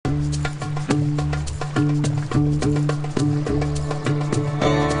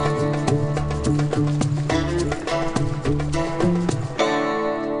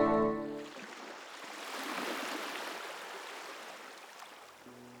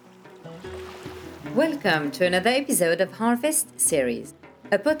Welcome to another episode of Harvest Series,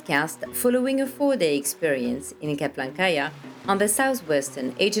 a podcast following a 4-day experience in Kaplankaya on the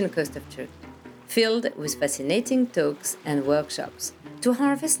southwestern Aegean coast of Turkey, filled with fascinating talks and workshops to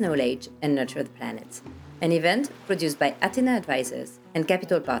harvest knowledge and nurture the planet. An event produced by Athena Advisors and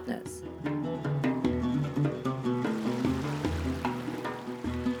Capital Partners.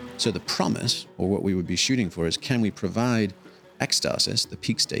 So the promise, or what we would be shooting for, is can we provide ecstasis, the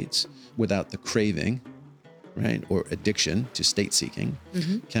peak states, without the craving, right, or addiction to state seeking?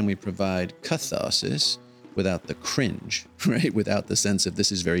 Can we provide catharsis without the cringe, right, without the sense of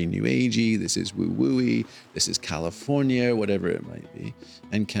this is very new agey, this is woo-wooey, this is California, whatever it might be?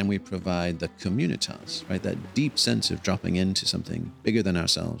 And can we provide the communitas, right, that deep sense of dropping into something bigger than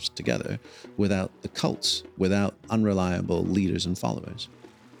ourselves together without the cults, without unreliable leaders and followers?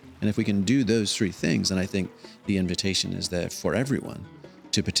 And if we can do those three things, then I think the invitation is there for everyone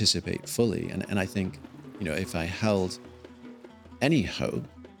to participate fully. And I think, if I held any hope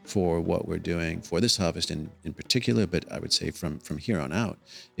for what we're doing for this harvest in particular, but I would say from here on out,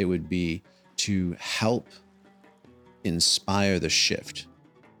 it would be to help inspire the shift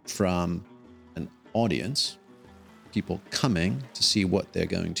from an audience, people coming to see what they're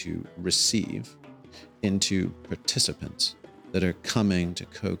going to receive, into participants that are coming to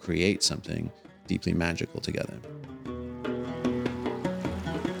co-create something deeply magical together.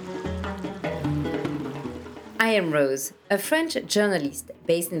 I am Rose, a French journalist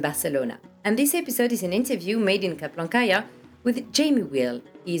based in Barcelona, and this episode is an interview made in Kaplankaya with Jamie Wheal.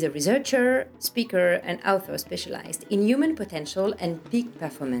 He is a researcher, speaker, and author specialized in human potential and peak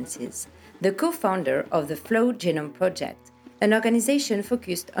performances, the co-founder of the Flow Genome Project, an organization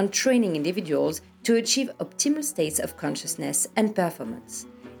focused on training individuals to achieve optimal states of consciousness and performance.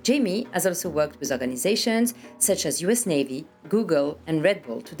 Jamie has also worked with organizations such as US Navy, Google, and Red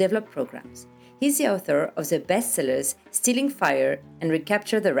Bull to develop programs. He's the author of the bestsellers Stealing Fire and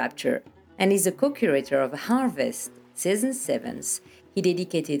Recapture the Rapture, and is the co-curator of Harvest Season 7. He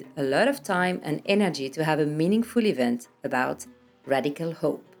dedicated a lot of time and energy to have a meaningful event about radical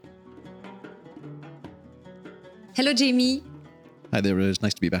hope. Hello, Jamie. Hi there, Rose.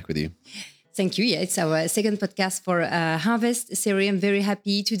 Nice to be back with you. Thank you. Yeah, it's our second podcast for Harvest series. I'm very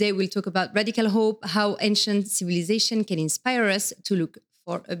happy. Today we'll talk about radical hope, how ancient civilization can inspire us to look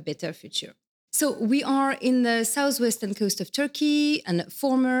for a better future. So we are in the southwestern coast of Turkey and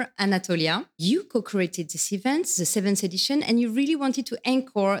former Anatolia. You co-created this event, the 7th edition, and you really wanted to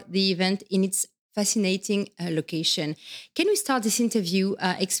anchor the event in its fascinating location. Can we start this interview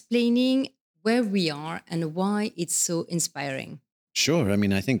explaining where we are and why it's so inspiring? Sure.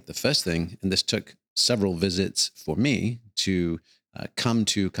 I think the first thing, and this took several visits for me to come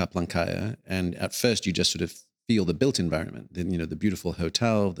to Kaplankaya, and at first you just sort of feel the built environment, then, the beautiful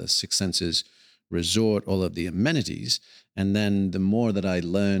hotel, the Six Senses resort, all of the amenities. And then the more that I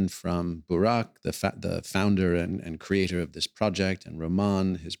learned from Burak, the founder and creator of this project, and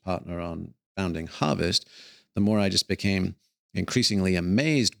Roman, his partner on founding Harvest, the more I just became increasingly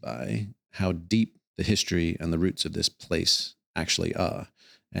amazed by how deep the history and the roots of this place actually are.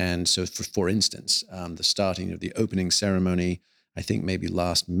 And so, for instance, the starting of the opening ceremony, I think maybe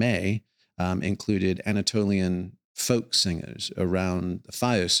last May, included Anatolian folk singers around the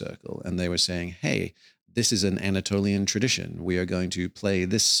fire circle. And they were saying, hey, this is an Anatolian tradition. We are going to play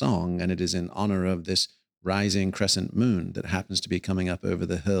this song, and it is in honor of this rising crescent moon that happens to be coming up over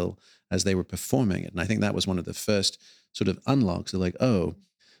the hill as they were performing it. And I think that was one of the first sort of unlocks. They're like, oh,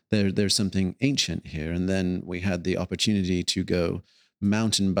 there's something ancient here. And then we had the opportunity to go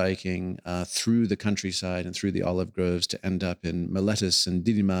mountain biking through the countryside and through the olive groves to end up in Miletus and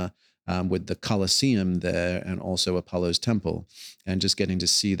Didyma, with the Colosseum there and also Apollo's temple, and just getting to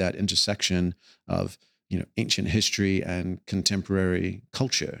see that intersection of ancient history and contemporary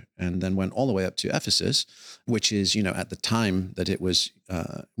culture. And then went all the way up to Ephesus, which is at the time that it was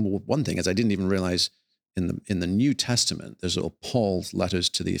one thing is I didn't even realize in the New Testament there's all Paul's letters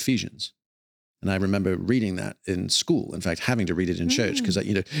to the Ephesians. And I remember reading that in school. In fact, having to read it in church because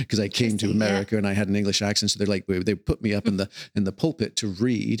I came to America and I had an English accent. So they put me up in the pulpit to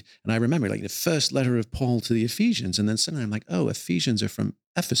read. And I remember the first letter of Paul to the Ephesians. And then suddenly I'm like, oh, Ephesians are from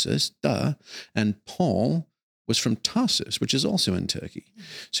Ephesus, duh. And Paul was from Tarsus, which is also in Turkey.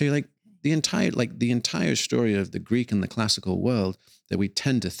 So you're the entire story of the Greek and the classical world that we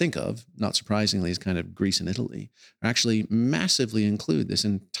tend to think of, not surprisingly, as kind of Greece and Italy, actually massively include this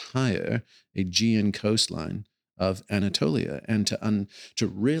entire Aegean coastline of Anatolia. And to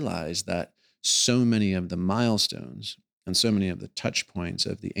realize that so many of the milestones and so many of the touch points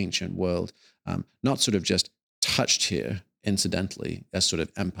of the ancient world, not sort of just touched here incidentally as sort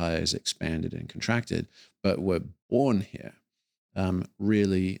of empires expanded and contracted, but were born here,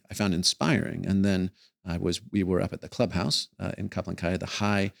 really I found inspiring. And then we were up at the clubhouse in Kaplankaya,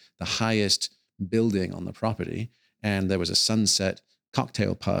 the highest building on the property, and there was a sunset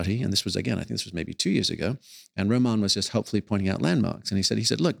cocktail party. And this was, again, I think this was maybe 2 years ago. And Roman was just helpfully pointing out landmarks. And he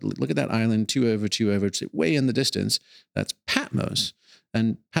said, look at that island, two over, it's way in the distance. That's Patmos.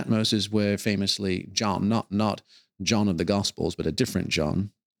 And Patmos is where famously John, not John of the Gospels, but a different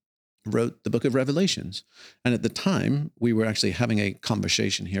John, wrote the book of Revelations. And at the time, we were actually having a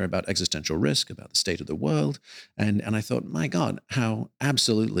conversation here about existential risk, about the state of the world. And I thought, my God, how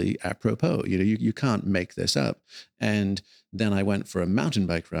absolutely apropos. You can't make this up. And then I went for a mountain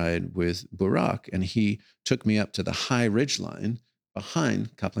bike ride with Burak, and he took me up to the high ridge line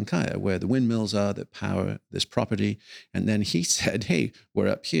behind Kaplankaya, where the windmills are that power this property. And then he said, hey, we're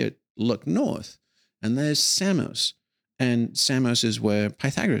up here, look north, and there's Samos. And Samos is where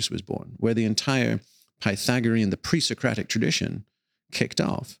Pythagoras was born, where the entire Pythagorean, the pre-Socratic tradition kicked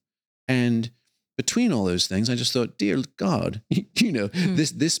off. And between all those things, I just thought, dear God,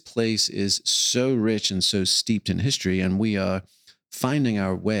 this place is so rich and so steeped in history, and we are finding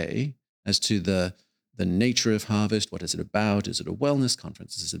our way as to the nature of harvest. What is it about? Is it a wellness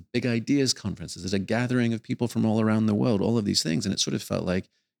conference? Is it a big ideas conference? Is it a gathering of people from all around the world? All of these things. And it sort of felt like,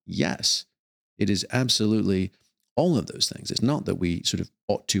 yes, it is absolutely all of those things. It's not that we sort of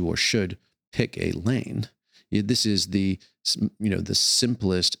ought to or should pick a lane. This is the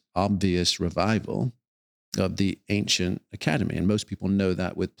simplest, obvious revival of the ancient academy. And most people know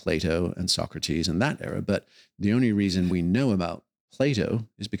that with Plato and Socrates and that era. But the only reason we know about Plato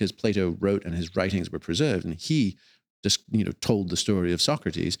is because Plato wrote and his writings were preserved, and he just told the story of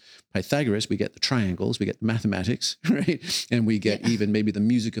Socrates. Pythagoras, we get the triangles, we get the mathematics, right? And we get even maybe the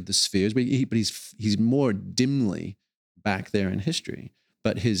music of the spheres, but he's more dimly back there in history.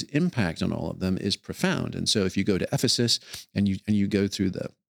 But his impact on all of them is profound. And so if you go to Ephesus and you go through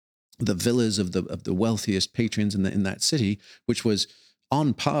the villas of the wealthiest patrons in that city, which was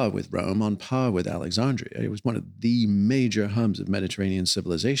on par with Rome, on par with Alexandria. It was one of the major hubs of Mediterranean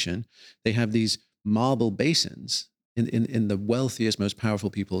civilization. They have these marble basins in the wealthiest, most powerful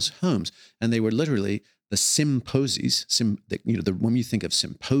people's homes. And they were literally the symposies. When we think of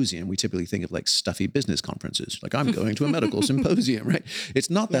symposium, we typically think of like stuffy business conferences. Like, I'm going to a medical symposium, right? It's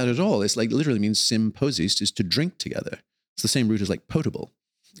not that at all. It's like literally means symposies is to drink together. It's the same root as like potable.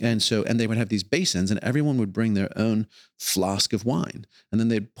 And they would have these basins, and everyone would bring their own flask of wine, and then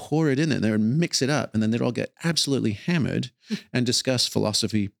they'd pour it in there, and they would mix it up, and then they'd all get absolutely hammered and discuss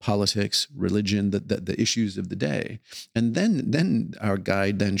philosophy, politics, religion, the issues of the day. And then our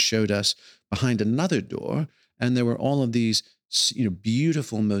guide then showed us behind another door, and there were all of these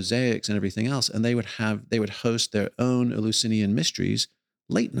beautiful mosaics and everything else, and they would host their own Eleusinian mysteries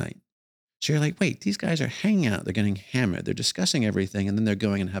late night. So you're like, wait, these guys are hanging out, they're getting hammered, they're discussing everything, and then they're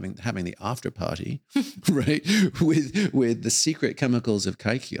going and having the after party, right, with the secret chemicals of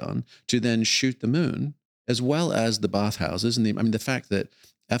Kykeon to then shoot the moon, as well as the bathhouses. And the fact that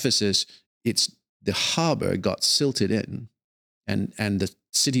Ephesus, the harbor got silted in, and the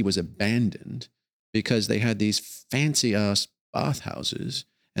city was abandoned because they had these fancy ass bathhouses,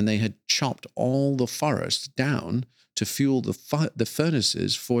 and they had chopped all the forest down to fuel the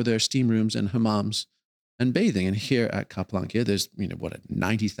furnaces for their steam rooms and hammams and bathing. And here at Kaplankia, there's, a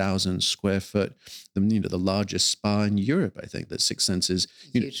 90,000 square foot, the largest spa in Europe, I think, that Six Senses,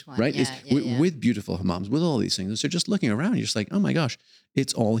 Huge one. right? Yeah, With beautiful hammams, with all these things. And so just looking around, you're just like, oh my gosh,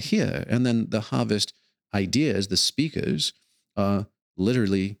 it's all here. And then the harvest ideas, the speakers,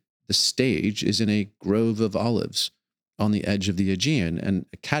 literally the stage is in a grove of olives on the edge of the Aegean. And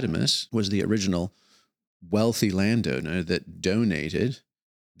Academies was the original wealthy landowner that donated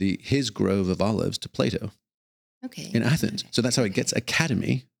his grove of olives to Plato in Athens. So that's how it gets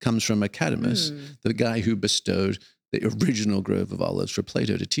Academy, comes from Academus, the guy who bestowed the original grove of olives for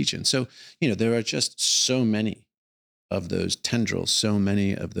Plato to teach in. So, there are just so many of those tendrils, so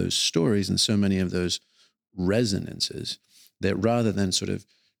many of those stories, and so many of those resonances that rather than sort of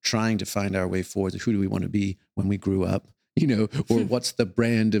trying to find our way forward to who do we want to be when we grew up, or what's the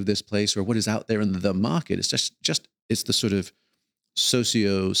brand of this place, or what is out there in the market. It's just it's the sort of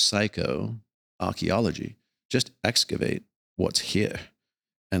socio-psycho archaeology. Just excavate what's here,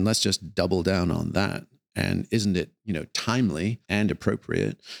 and let's just double down on that. And isn't it, timely and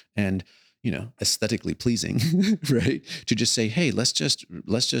appropriate and, aesthetically pleasing, right? To just say, hey, let's just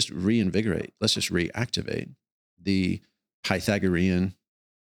reinvigorate, let's just reactivate the Pythagorean,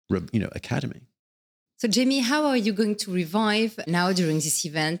 academy. So, Jamie, how are you going to revive now during this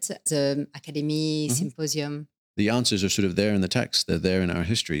event, the Academy Symposium? the answers are sort of there in the text. They're there in our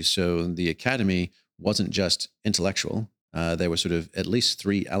history. So the Academy wasn't just intellectual. There were sort of at least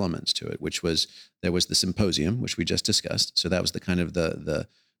three elements to it, which was there was the symposium, which we just discussed. So that was the kind of the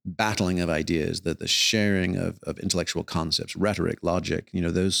battling of ideas, the sharing of intellectual concepts, rhetoric, logic,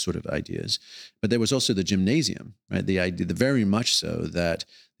 those sort of ideas. But there was also the gymnasium, right? The idea, very much so, that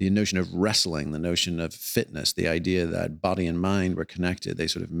the notion of wrestling, the notion of fitness, the idea that body and mind were connected, they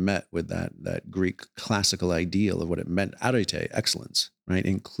sort of met with that Greek classical ideal of what it meant, arete, excellence, right?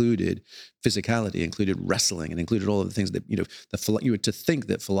 Included physicality, included wrestling, and included all of the things that, you were to think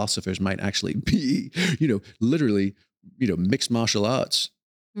that philosophers might actually be, literally, mixed martial arts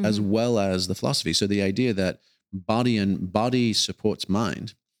as well as the philosophy. So the idea that body supports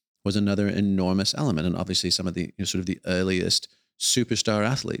mind was another enormous element. And obviously some of the sort of the earliest superstar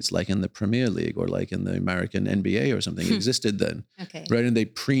athletes, like in the Premier League or like in the American NBA or something, existed then. Okay. Right. And they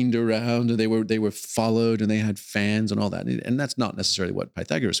preened around and they were followed and they had fans and all that. And that's not necessarily what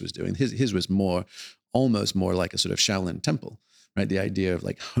Pythagoras was doing. His was almost more like a sort of Shaolin temple. Right. The idea of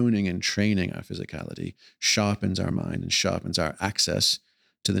like honing and training our physicality sharpens our mind and sharpens our access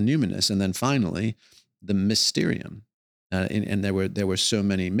to the numinous. And then finally, the mysterium. And there were so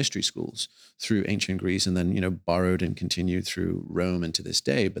many mystery schools through ancient Greece, and then borrowed and continued through Rome and to this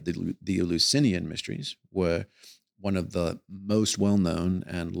day. But the Eleusinian mysteries were one of the most well-known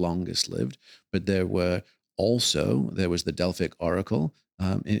and longest lived. But there was the Delphic oracle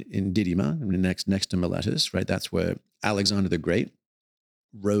in Didyma, next to Miletus, right? That's where Alexander the Great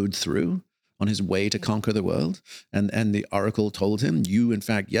rode through on his way to conquer the world. And the oracle told him, you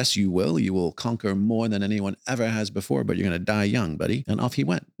will conquer more than anyone ever has before, but you're going to die young, buddy. And off he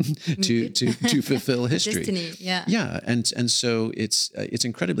went to fulfill history. Destiny, yeah. Yeah. And so it's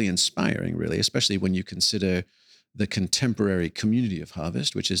incredibly inspiring, really, especially when you consider the contemporary community of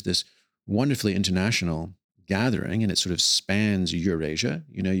Harvest, which is this wonderfully international gathering, and it sort of spans Eurasia.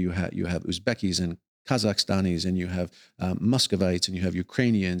 You have Uzbekis and Kazakhstanis, and you have Muscovites, and you have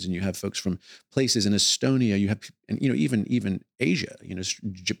Ukrainians, and you have folks from places in Estonia. You have, and even Asia.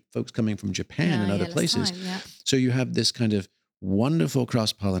 Folks coming from Japan and other places. So you have this kind of wonderful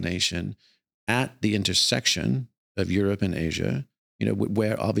cross-pollination at the intersection of Europe and Asia.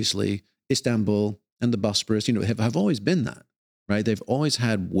 Where obviously Istanbul and the Bosporus, have always been that. Right? They've always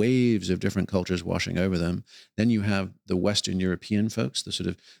had waves of different cultures washing over them. Then you have the Western European folks, the sort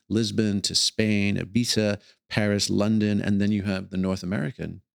of Lisbon to Spain, Ibiza, Paris, London, and then you have the North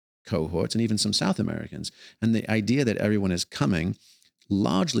American cohorts and even some South Americans. And the idea that everyone is coming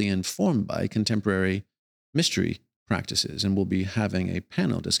largely informed by contemporary mystery practices. And we'll be having a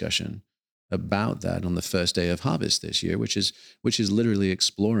panel discussion about that on the first day of Harvest this year, which is literally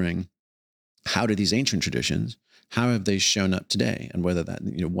exploring how do these ancient traditions, how have they shown up today? And whether that,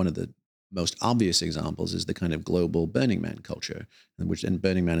 one of the most obvious examples is the kind of global Burning Man culture, and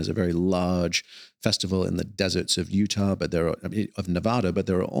Burning Man is a very large festival in the deserts of Utah, of Nevada, but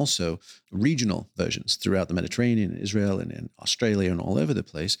there are also regional versions throughout the Mediterranean, Israel, and in Australia, and all over the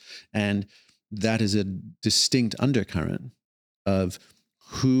place. And that is a distinct undercurrent of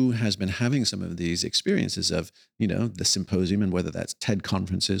who has been having some of these experiences of, the symposium, and whether that's TED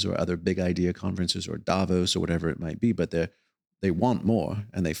conferences or other big idea conferences or Davos or whatever it might be, but they want more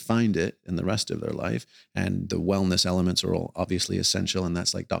and they find it in the rest of their life. And the wellness elements are all obviously essential. And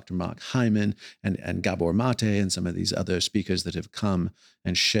that's like Dr. Mark Hyman and Gabor Mate and some of these other speakers that have come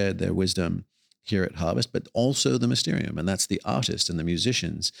and shared their wisdom here at Harvest, but also the mysterium, and that's the artists and the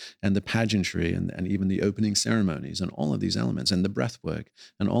musicians and the pageantry and even the opening ceremonies and all of these elements and the breath work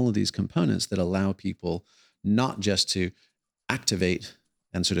and all of these components that allow people not just to activate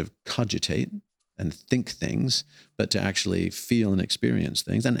and sort of cogitate and think things, but to actually feel and experience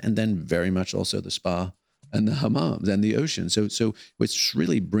things. And then very much also the spa and the hammams and the ocean. So it's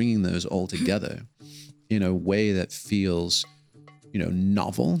really bringing those all together in a way that feels,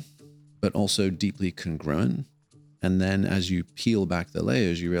 novel, but also deeply congruent. And then as you peel back the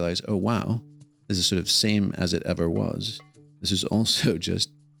layers, you realize, oh, wow, this is sort of same as it ever was. This is also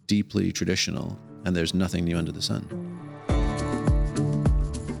just deeply traditional, and there's nothing new under the sun.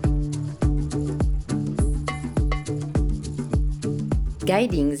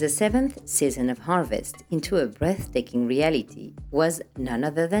 Guiding the 7th season of Harvest into a breathtaking reality was none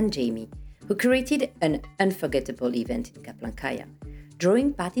other than Jamie, who curated an unforgettable event in Kaplankaya.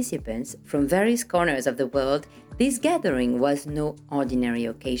 Drawing participants from various corners of the world, this gathering was no ordinary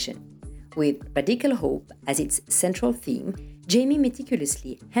occasion. With Radical Hope as its central theme, Jamie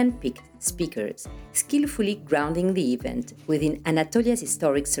meticulously handpicked speakers, skillfully grounding the event within Anatolia's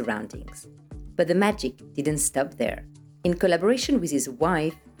historic surroundings. But the magic didn't stop there. In collaboration with his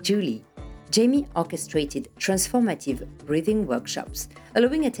wife, Julie, Jamie orchestrated transformative breathing workshops,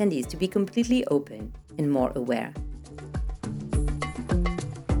 allowing attendees to be completely open and more aware.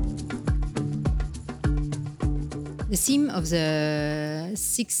 The theme of the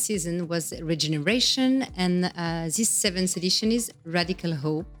sixth season was regeneration, and this seventh edition is radical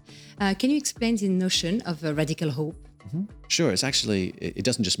hope. Can you explain the notion of radical hope? Mm-hmm. Sure. It's actually, it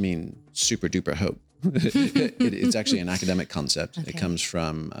doesn't just mean super duper hope. It's actually an academic concept. Okay. It comes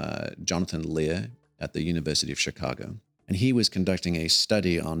from Jonathan Lear at the University of Chicago. And he was conducting a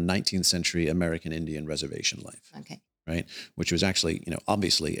study on 19th century American Indian reservation life. Okay. Right. Which was actually,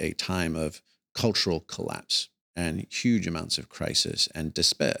 obviously a time of cultural collapse and huge amounts of crisis and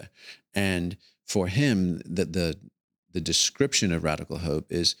despair. And for him, the description of radical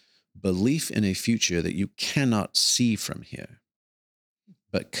hope is belief in a future that you cannot see from here,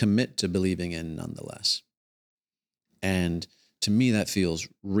 but commit to believing in nonetheless. And to me, that feels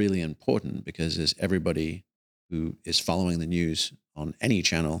really important because as everybody who is following the news on any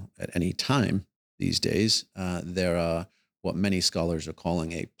channel at any time these days, there are what many scholars are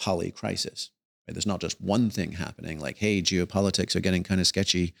calling a polycrisis. Right? There's not just one thing happening like, hey, geopolitics are getting kind of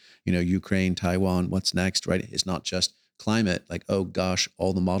sketchy, Ukraine, Taiwan, what's next, right? It's not just climate, like, oh gosh,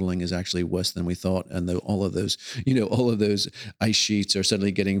 all the modeling is actually worse than we thought. And all of those ice sheets are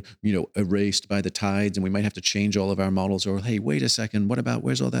suddenly getting, erased by the tides and we might have to change all of our models. Or, hey, wait a second, what about,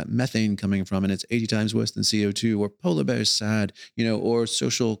 where's all that methane coming from? And it's 80 times worse than CO2, or polar bears sad, or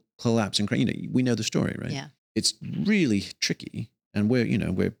social collapse. And, we know the story, right? Yeah. It's really tricky. And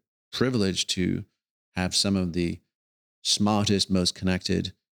we're privileged to have some of the smartest, most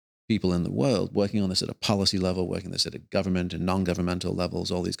connected people in the world working on this at a policy level, working on this at a government and non-governmental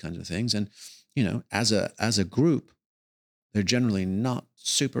levels, all these kinds of things. And, as a group, they're generally not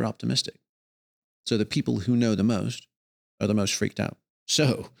super optimistic. So the people who know the most are the most freaked out.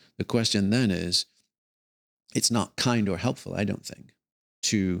 So the question then is, it's not kind or helpful, I don't think,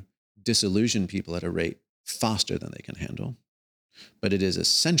 to disillusion people at a rate faster than they can handle. But it is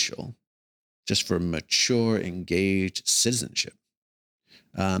essential just for mature, engaged citizenship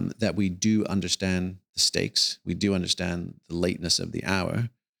that we do understand the stakes. We do understand the lateness of the hour.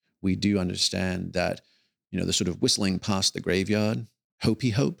 We do understand that, the sort of whistling past the graveyard,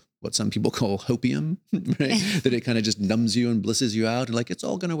 hopey hope, what some people call hopium, right? That it kind of just numbs you and blisses you out. And like, it's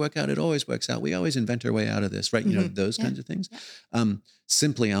all going to work out. It always works out. We always invent our way out of this, right? Mm-hmm. Those kinds of things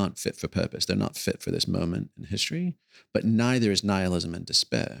simply aren't fit for purpose. They're not fit for this moment in history, but neither is nihilism and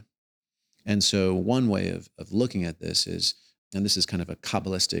despair. And so one way of looking at this is, and this is kind of a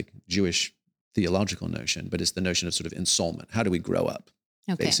Kabbalistic Jewish theological notion, but it's the notion of sort of ensoulment. How do we grow up,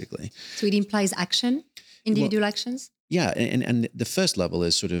 basically? So it implies action, individual actions? Yeah, and the first level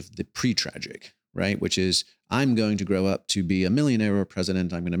is sort of the pre-tragic, right? Which is, I'm going to grow up to be a millionaire or a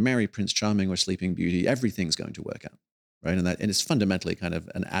president. I'm going to marry Prince Charming or Sleeping Beauty. Everything's going to work out, right? And it's fundamentally kind of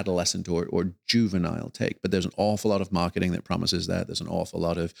an adolescent or juvenile take. But there's an awful lot of marketing that promises that. There's an awful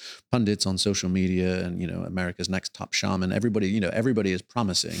lot of pundits on social media and, America's Next Top Shaman. Everybody is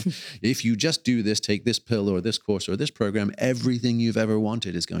promising, if you just do this, take this pill or this course or this program, everything you've ever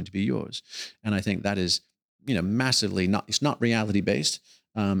wanted is going to be yours. And I think that is, massively it's not reality based,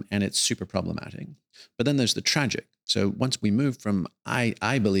 and it's super problematic. But then there's the tragic. So once we move from,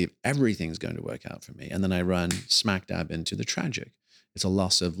 I believe everything's going to work out for me, and then I run smack dab into the tragic. It's a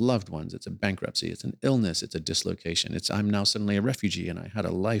loss of loved ones. It's a bankruptcy. It's an illness. It's a dislocation. I'm now suddenly a refugee and I had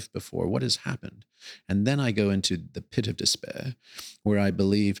a life before. What has happened? And then I go into the pit of despair where I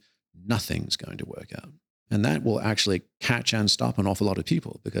believe nothing's going to work out. And that will actually catch and stop an awful lot of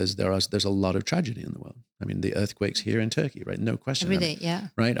people because there's a lot of tragedy in the world. I mean, the earthquakes here in Turkey, right? No question. Every day, yeah.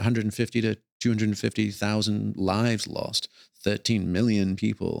 Right? 150 to 250,000 lives lost, 13 million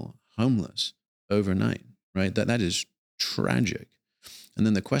people homeless overnight, right? That is tragic. And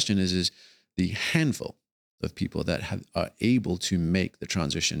then the question is the handful of people that are able to make the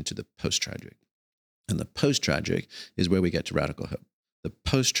transition to the post-tragic. And the post-tragic is where we get to radical hope. The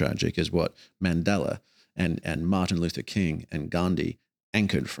post-tragic is what Mandela and Martin Luther King and Gandhi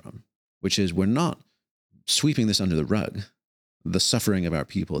anchored from, which is, we're not sweeping this under the rug, the suffering of our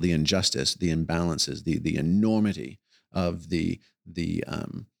people, the injustice, the imbalances, the enormity of the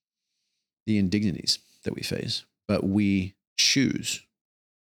indignities that we face, but we choose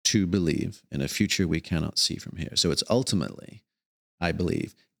to believe in a future we cannot see from here. So it's ultimately, I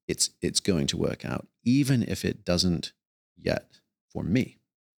believe, it's going to work out, even if it doesn't yet for me.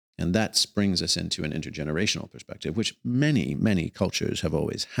 And that brings us into an intergenerational perspective, which many, many cultures have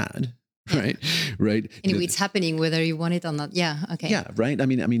always had, right? Right. And it's happening whether you want it or not. Yeah. Okay. Yeah. Right. I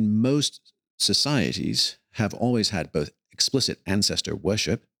mean, most societies have always had both explicit ancestor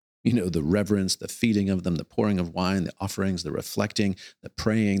worship, the reverence, the feeding of them, the pouring of wine, the offerings, the reflecting, the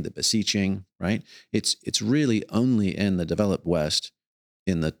praying, the beseeching, right? It's really only in the developed West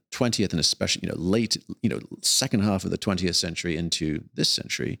in the 20th and especially, late, second half of the 20th century into this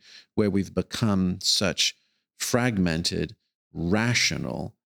century, where we've become such fragmented,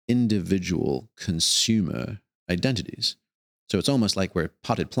 rational, individual consumer identities. So it's almost like we're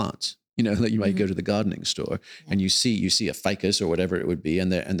potted plants. That you might go to the gardening store and you see a ficus or whatever it would be,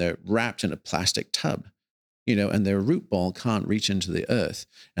 and they're wrapped in a plastic tub, and their root ball can't reach into the earth,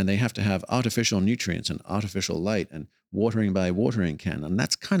 and they have to have artificial nutrients and artificial light and watering by watering can. And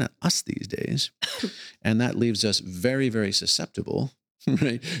that's kind of us these days. And that leaves us very, very susceptible,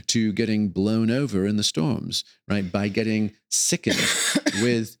 right, to getting blown over in the storms, right, by getting sickened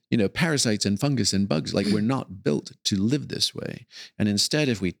with, parasites and fungus and bugs. Like, we're not built to live this way. And instead,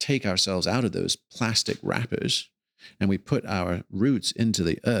 if we take ourselves out of those plastic wrappers and we put our roots into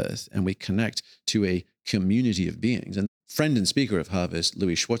the earth and we connect to a community of beings. And friend and speaker of Harvest,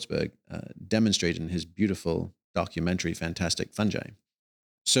 Louis Schwartzberg, demonstrated in his beautiful documentary, Fantastic Fungi.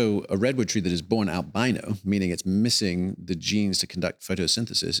 So a redwood tree that is born albino, meaning it's missing the genes to conduct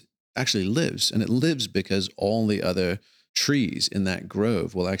photosynthesis, actually lives. And it lives because all the other trees in that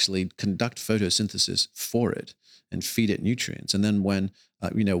grove will actually conduct photosynthesis for it and feed it nutrients. And then when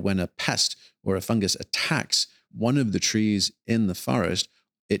a pest or a fungus attacks one of the trees in the forest,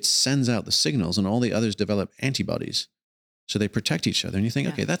 it sends out the signals and all the others develop antibodies. So they protect each other. And you think,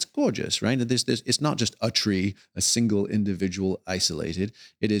 okay, that's gorgeous, right? It's not just a tree, a single individual isolated.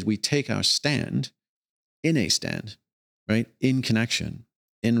 It is, we take our stand in a stand, right? In connection,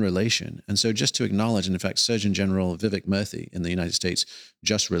 in relation. And so just to acknowledge, and in fact, Surgeon General Vivek Murthy in the United States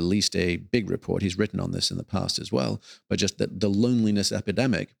just released a big report. He's written on this in the past as well, but just that the loneliness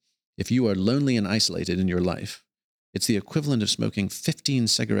epidemic, if you are lonely and isolated in your life, it's the equivalent of smoking 15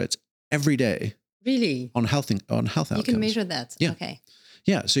 cigarettes every day. Really? On health outcomes. You can measure that. Yeah. Okay.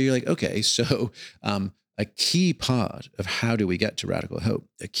 Yeah. So you're like, okay, so a key part of how do we get to radical hope,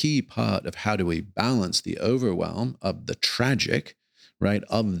 a key part of how do we balance the overwhelm of the tragic, right,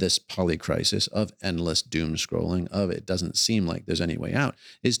 of this polycrisis, of endless doom scrolling, of it doesn't seem like there's any way out,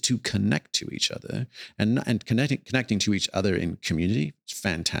 is to connect to each other and connecting to each other in community. It's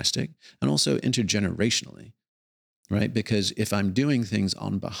fantastic. And also intergenerationally, right? Because if I'm doing things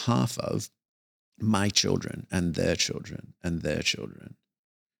on behalf of my children and their children and their children,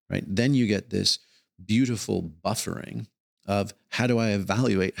 right? Then you get this beautiful buffering of how do I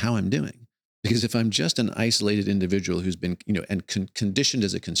evaluate how I'm doing? Because if I'm just an isolated individual who's been, and conditioned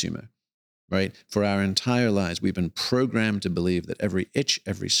as a consumer, right? For our entire lives, we've been programmed to believe that every itch,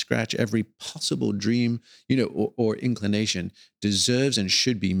 every scratch, every possible dream, or inclination deserves and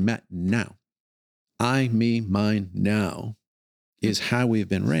should be met now. I, me, mine, now is how we've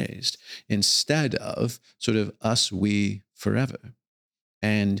been raised, instead of sort of us, we, forever.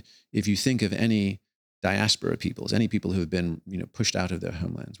 And if you think of any diaspora peoples, any people who have been, pushed out of their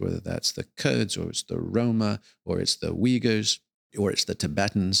homelands, whether that's the Kurds or it's the Roma or it's the Uyghurs or it's the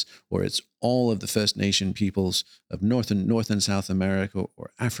Tibetans or it's all of the First Nation peoples of North and South America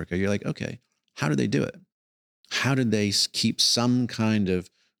or Africa, you're like, okay, how did they do it? How did they keep some kind of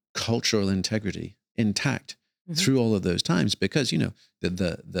cultural integrity intact through all of those times? Because,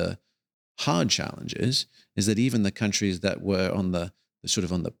 the hard challenge is that even the countries that were on the sort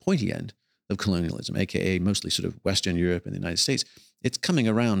of on the pointy end of colonialism, AKA mostly sort of Western Europe and the United States, it's coming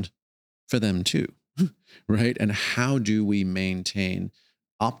around for them too, right? And how do we maintain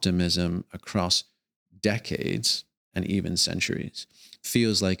optimism across decades and even centuries?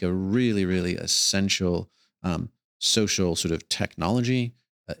 Feels like a really, really essential social sort of technology,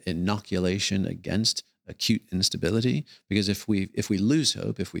 inoculation against acute instability. Because if we lose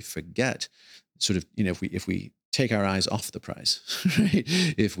hope, if we forget sort of, if we take our eyes off the prize, right?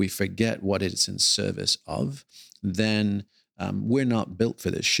 If we forget what it's in service of, then we're not built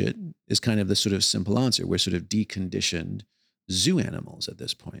for this shit is kind of the sort of simple answer. We're sort of deconditioned zoo animals at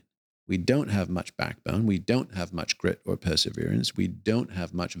this point. We don't have much backbone. We don't have much grit or perseverance. We don't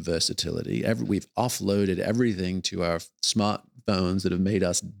have much versatility. We've offloaded everything to our smartphones that have made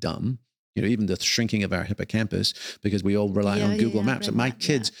us dumb. Even the shrinking of our hippocampus, because we all rely on Google Maps. And my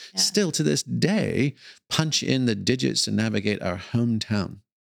kids still to this day punch in the digits to navigate our hometown.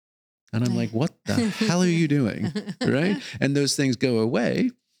 And I'm like, what the hell are you doing? Right? And those things go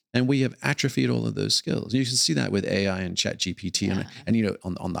away And we have atrophied all of those skills. You can see that with AI and ChatGPT. Yeah. And you know,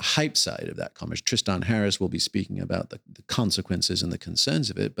 on the hype side of that conversation, Tristan Harris will be speaking about the consequences and the concerns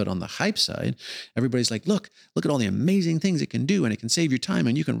of it. But on the hype side, everybody's like, look at all the amazing things it can do, and it can save your time,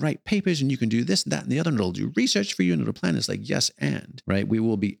 and you can write papers, and you can do this, that, and the other, and it'll do research for you, and it'll plan. It's like, yes, and, right? We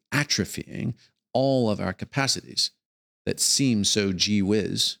will be atrophying all of our capacities that seem so gee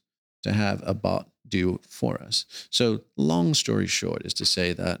whiz to have a bot do for us. So long story short is to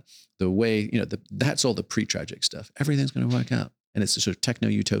say that the way, you know, that's all the pre-tragic stuff. Everything's going to work out. And it's a sort of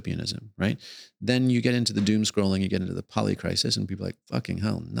techno-utopianism, right? Then you get into the doom scrolling, you get into the poly crisis, and people are like, fucking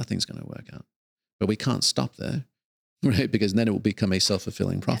hell, nothing's going to work out. But we can't stop there, right? Because then it will become a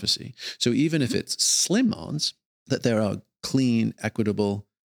self-fulfilling prophecy. So even if it's slim odds that there are clean, equitable,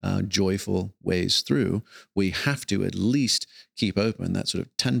 joyful ways through, we have to at least keep open that sort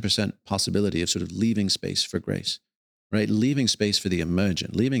of 10% possibility of sort of leaving space for grace, right? Leaving space for the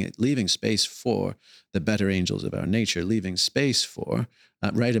emergent, leaving space for the better angels of our nature, leaving space for,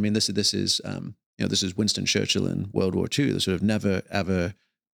 right? I mean, this is this is Winston Churchill in World War II, the sort of never, ever,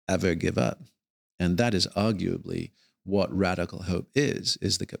 ever give up. And that is arguably what radical hope is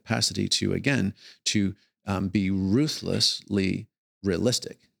the capacity to, again, to be ruthlessly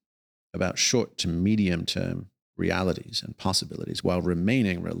realistic about short to medium term realities and possibilities while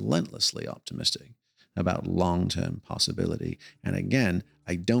remaining relentlessly optimistic about long-term possibility. And again,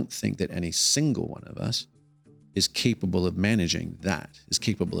 I don't think that any single one of us is capable of managing that, is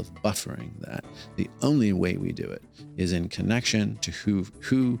capable of buffering that. The only way we do it is in connection to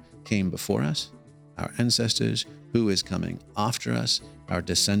who came before us, our ancestors, who is coming after us, our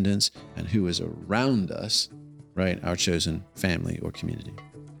descendants, and who is around us, right? Our chosen family or community.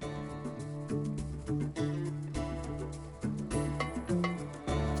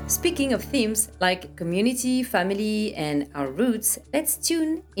 Speaking of themes like community, family, and our roots, let's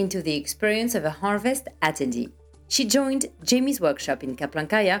tune into the experience of a harvest attendee. She joined Jamie's workshop in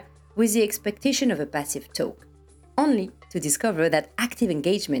Kaplankaya with the expectation of a passive talk, only to discover that active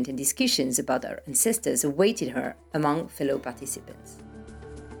engagement and discussions about our ancestors awaited her among fellow participants.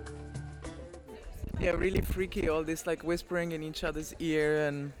 Yeah, really freaky, all this like whispering in each other's ear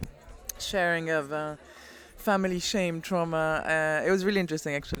and sharing of family shame, trauma. It was really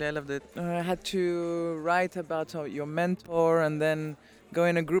interesting, actually. I loved it. I had to write about your mentor and then go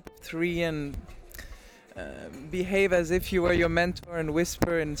in a group of three and behave as if you were your mentor and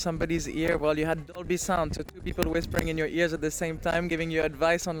whisper in somebody's ear. Well, you had Dolby sound, so two people whispering in your ears at the same time, giving you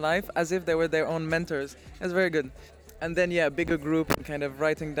advice on life as if they were their own mentors. It was very good. And then, yeah, bigger group and kind of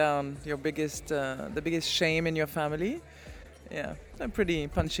writing down your the biggest shame in your family. Yeah, they're pretty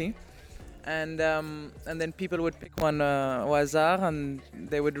punchy. And then people would pick one au hasard and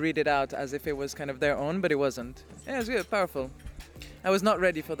they would read it out as if it was kind of their own, but it wasn't. Yeah, it was good, powerful. I was not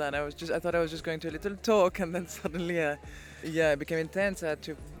ready for that. I thought I was just going to a little talk, and then suddenly, it became intense. I had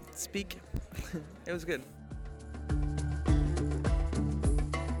to speak. It was good.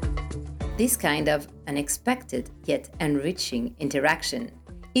 This kind of unexpected yet enriching interaction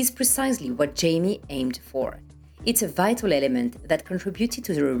is precisely what Jamie aimed for. It's a vital element that contributed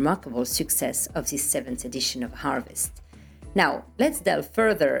to the remarkable success of this 7th edition of Harvest. Now, let's delve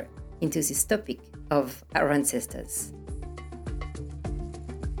further into this topic of our ancestors.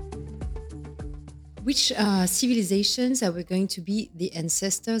 Which civilizations are we going to be the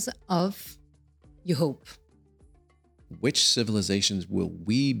ancestors of, you hope? Which civilizations will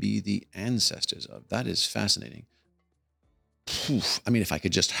we be the ancestors of? That is fascinating. I mean, if I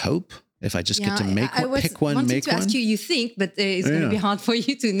could just hope, if I just get to make one, pick one, make one. I wanted to ask you, you think, but it's going to be hard for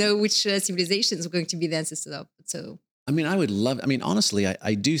you to know which civilizations are going to be the ancestors of. So, I mean, honestly,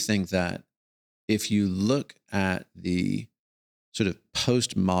 I do think that if you look at the sort of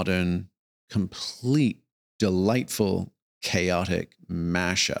postmodern, complete, delightful, chaotic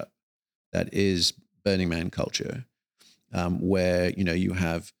mashup that is Burning Man culture, where, you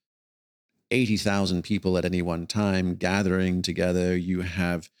have 80,000 people at any one time gathering together. You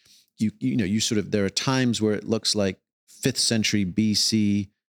have, there are times where it looks like 5th century BC,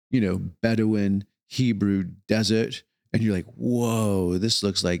 Bedouin Hebrew desert. And you're like, whoa, this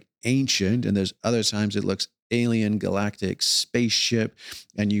looks like ancient. And there's other times it looks alien galactic spaceship.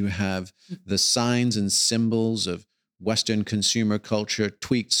 And you have the signs and symbols of Western consumer culture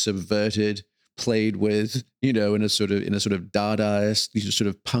tweaked, subverted, played with, in a sort of Dadaist, sort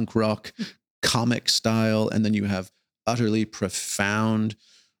of punk rock comic style. And then you have utterly profound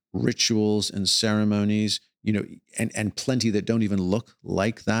rituals and ceremonies, and plenty that don't even look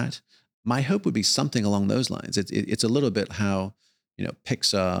like that. My hope would be something along those lines. It's a little bit how,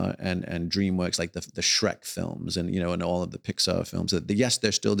 Pixar and DreamWorks, like the Shrek films and all of the Pixar films. Yes,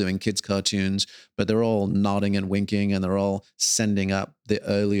 they're still doing kids cartoons, but they're all nodding and winking, and they're all sending up the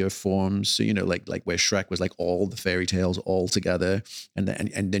earlier forms. So, like where Shrek was like all the fairy tales all together, and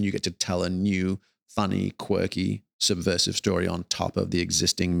then you get to tell a new, funny, quirky, subversive story on top of the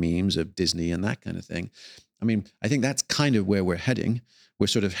existing memes of Disney and that kind of thing. I mean, I think that's kind of where we're heading. We're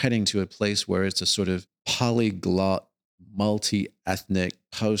sort of heading to a place where it's a sort of polyglot, multi-ethnic,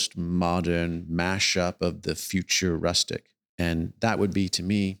 postmodern mashup of the future rustic. And that would be, to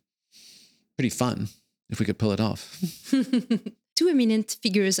me, pretty fun if we could pull it off. Two eminent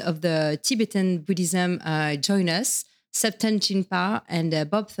figures of the Tibetan Buddhism join us, Septen Jinpa and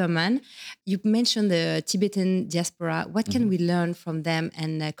Bob Thurman. You mentioned the Tibetan diaspora. What can we learn from them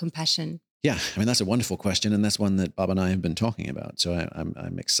and compassion? Yeah, I mean, that's a wonderful question. And that's one that Bob and I have been talking about. So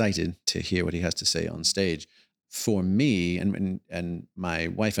I'm excited to hear what he has to say on stage. For me, and my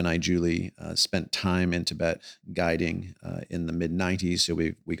wife and I, Julie, spent time in Tibet guiding in the mid-90s. So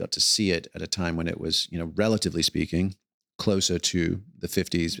we got to see it at a time when it was, relatively speaking, closer to the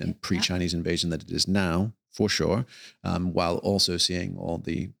 50s and pre-Chinese invasion that it is now, for sure, while also seeing all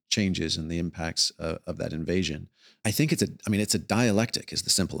the changes and the impacts of that invasion. I think it's a dialectic is the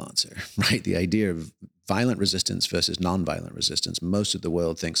simple answer, right? The idea of violent resistance versus nonviolent resistance. Most of the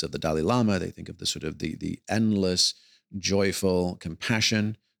world thinks of the Dalai Lama. They think of the sort of the endless, joyful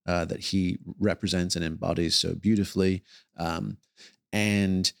compassion that he represents and embodies so beautifully.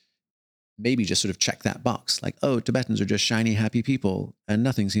 And maybe just sort of check that box, like, oh, Tibetans are just shiny, happy people and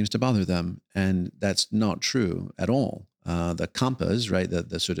nothing seems to bother them. And that's not true at all. The Khampas, right,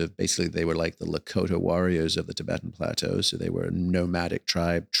 the sort of, basically they were like the Lakota warriors of the Tibetan plateau. So they were a nomadic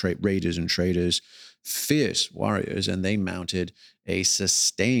tribe, raiders and traders, fierce warriors, and they mounted a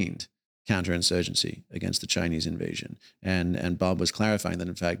sustained counterinsurgency against the Chinese invasion. And Bob was clarifying that,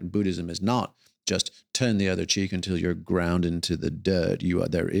 in fact, Buddhism is not just turn the other cheek until you're ground into the dirt.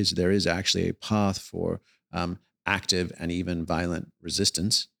 There is actually a path for active and even violent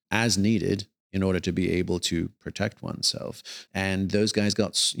resistance as needed in order to be able to protect oneself. And those guys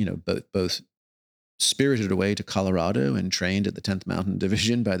got, both spirited away to Colorado and trained at the 10th Mountain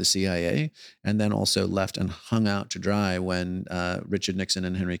Division by the CIA, and then also left and hung out to dry when Richard Nixon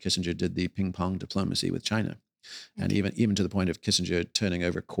and Henry Kissinger did the ping pong diplomacy with China. And even to the point of Kissinger turning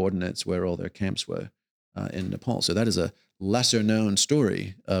over coordinates where all their camps were in Nepal. So that is a lesser known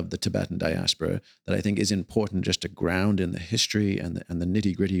story of the Tibetan diaspora that I think is important just to ground in the history and the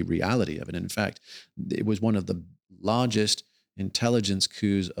nitty gritty reality of it. In fact, it was one of the largest intelligence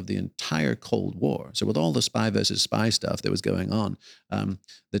coups of the entire Cold War. So with all the spy versus spy stuff that was going on,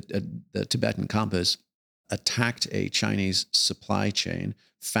 the Tibetan Khampas attacked a Chinese supply chain,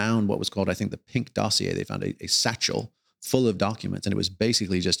 found what was called, I think, the pink dossier. They found a satchel full of documents, and it was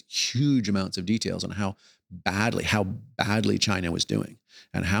basically just huge amounts of details on how badly China was doing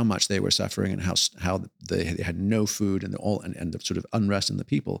and how much they were suffering and how they had no food and the sort of unrest in the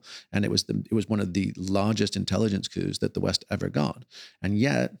people. And it was one of the largest intelligence coups that the West ever got. And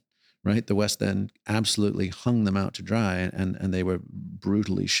yet, right, the West then absolutely hung them out to dry, and they were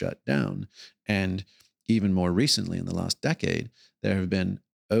brutally shut down. And even more recently, in the last decade, there have been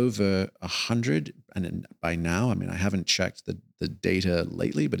over 100, and by now, I mean, I haven't checked the data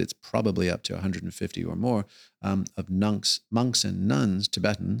lately, but it's probably up to 150 or more of monks and nuns,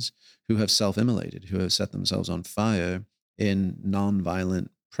 Tibetans, who have self-immolated, who have set themselves on fire in nonviolent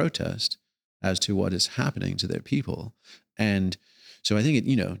protest as to what is happening to their people. And so I think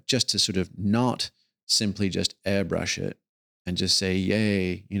just to sort of not simply just airbrush it and just say,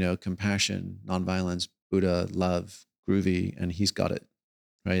 yay, compassion, nonviolence, Buddha, love, groovy, and he's got it,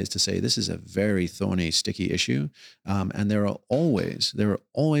 right? Is to say this is a very thorny, sticky issue. And there are always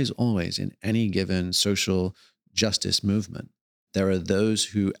in any given social justice movement, there are those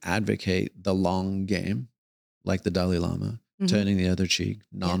who advocate the long game, like the Dalai Lama, turning the other cheek,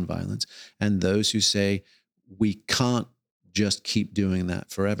 nonviolence, and those who say we can't just keep doing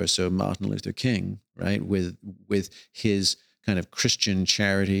that forever. So Martin Luther King, right, with his kind of Christian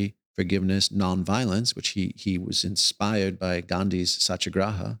charity, forgiveness, nonviolence, which he was inspired by Gandhi's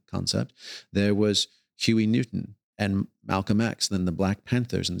Satyagraha concept. There was Huey Newton and Malcolm X, then the Black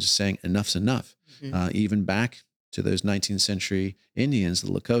Panthers, and just saying enough's enough. Even back to those 19th century Indians,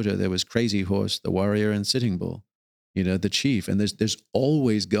 the Lakota, there was Crazy Horse, the warrior, and Sitting Bull, the chief. And there's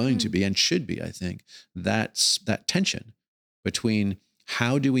always going to be, and should be, I think, that tension between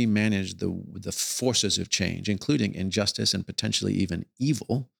how do we manage the forces of change, including injustice and potentially even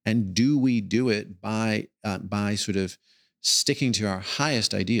evil, and do we do it by sort of sticking to our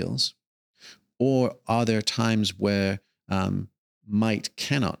highest ideals, or are there times where might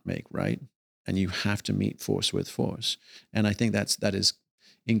cannot make right, and you have to meet force with force. And I think that is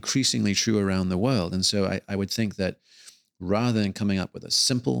increasingly true around the world. And so I would think that rather than coming up with a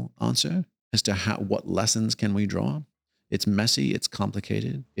simple answer as to what lessons can we draw, it's messy, it's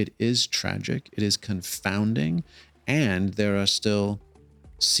complicated, it is tragic, it is confounding, and there are still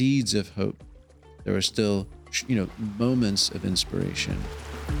seeds of hope. There are still, moments of inspiration.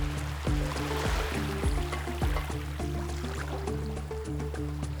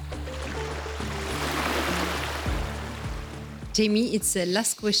 Jamie, it's the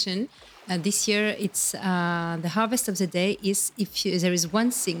last question. This year, it's the harvest of the day is if there is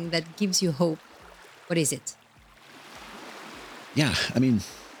one thing that gives you hope, what is it? Yeah, I mean,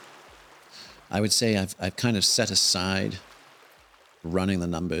 I would say I've kind of set aside running the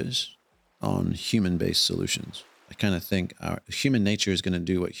numbers on human-based solutions. I kind of think our human nature is going to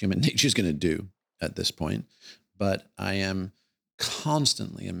do what human nature is going to do at this point. But I am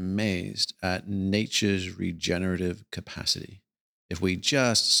constantly amazed at nature's regenerative capacity. If we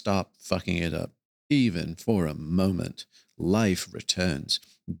just stop fucking it up, even for a moment, life returns,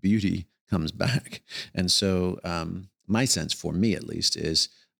 beauty comes back. And so my sense, for me at least, is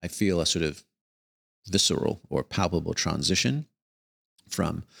I feel a sort of visceral or palpable transition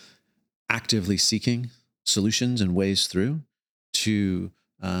from actively seeking solutions and ways through to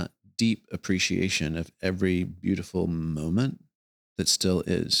deep appreciation of every beautiful moment that still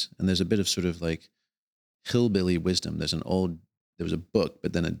is. And there's a bit of sort of like hillbilly wisdom. There was a book,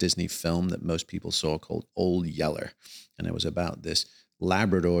 but then a Disney film that most people saw called Old Yeller. And it was about this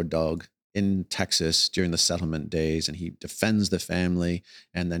Labrador dog in Texas during the settlement days, and he defends the family,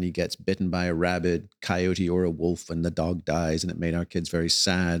 and then he gets bitten by a rabid coyote or a wolf, and the dog dies, and it made our kids very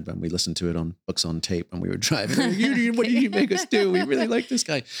sad when we listened to it on books on tape when we were driving. What did you make us do? We really like this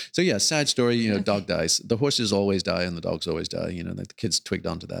guy. So yeah, sad story, dog dies. The horses always die and the dogs always die. The kids twigged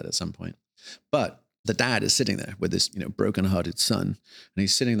onto that at some point. But the dad is sitting there with this, broken-hearted son, and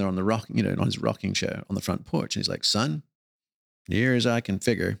he's sitting there on the on his rocking chair on the front porch, and he's like, son, near as I can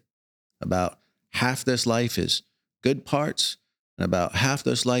figure, about half this life is good parts and about half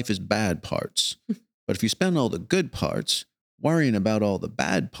this life is bad parts. But if you spend all the good parts worrying about all the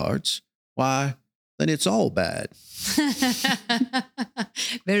bad parts, why, then it's all bad.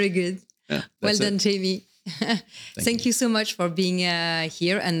 Very good. Yeah, well done, it. Jamie. Thank you so much for being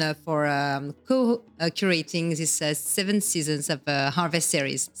here and for co-curating this 7 seasons of Harvest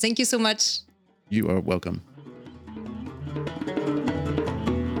series. Thank you so much. You are welcome.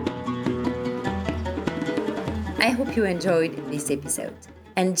 I hope you enjoyed this episode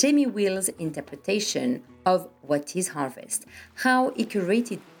and Jamie Wheal's interpretation of what is harvest, how he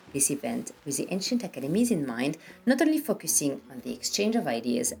curated this event with the ancient academies in mind, not only focusing on the exchange of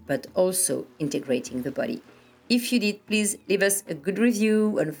ideas, but also integrating the body. If you did, please leave us a good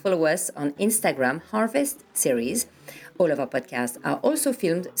review and follow us on Instagram, Harvest Series. All of our podcasts are also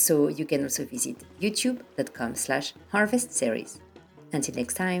filmed, so you can also visit youtube.com/harvestseries. Until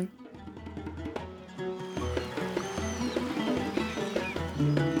next time.